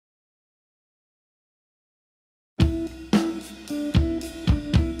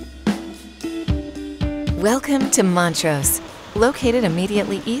Welcome to Montrose, located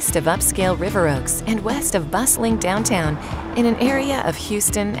immediately east of upscale River Oaks and west of bustling downtown, in an area of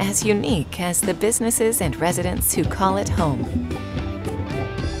Houston as unique as the businesses and residents who call it home.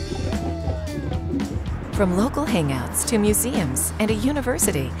 From local hangouts to museums and a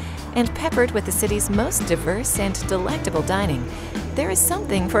university, and peppered with the city's most diverse and delectable dining, there is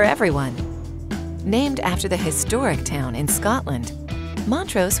something for everyone. Named after the historic town in Scotland,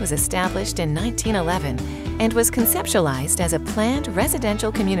 Montrose was established in 1911 and was conceptualized as a planned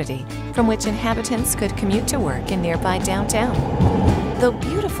residential community from which inhabitants could commute to work in nearby downtown. Though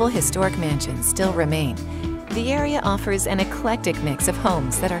beautiful historic mansions still remain, the area offers an eclectic mix of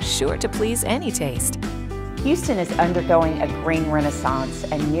homes that are sure to please any taste. Houston is undergoing a green renaissance,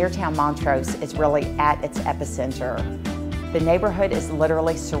 and Neartown Montrose is really at its epicenter. The neighborhood is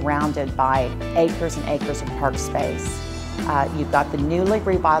literally surrounded by acres and acres of park space. You've got the newly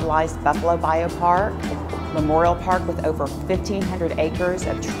revitalized Buffalo Biopark, Memorial Park with over 1,500 acres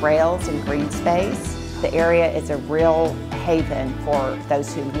of trails and green space. The area is a real haven for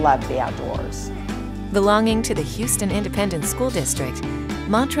those who love the outdoors. Belonging to the Houston Independent School District,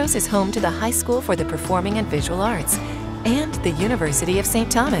 Montrose is home to the High School for the Performing and Visual Arts and the University of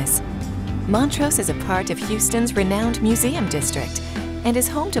St. Thomas. Montrose is a part of Houston's renowned museum district and is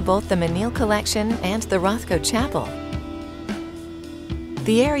home to both the Menil Collection and the Rothko Chapel.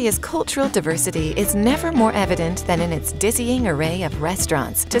 The area's cultural diversity is never more evident than in its dizzying array of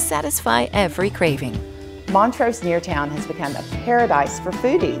restaurants to satisfy every craving. Montrose Neartown has become a paradise for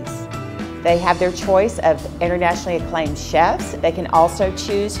foodies. They have their choice of internationally acclaimed chefs. They can also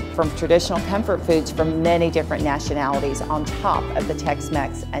choose from traditional comfort foods from many different nationalities on top of the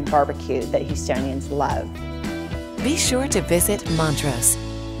Tex-Mex and barbecue that Houstonians love. Be sure to visit Montrose.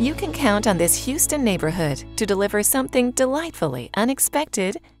 You can count on this Houston neighborhood to deliver something delightfully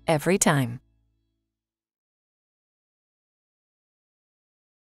unexpected every time.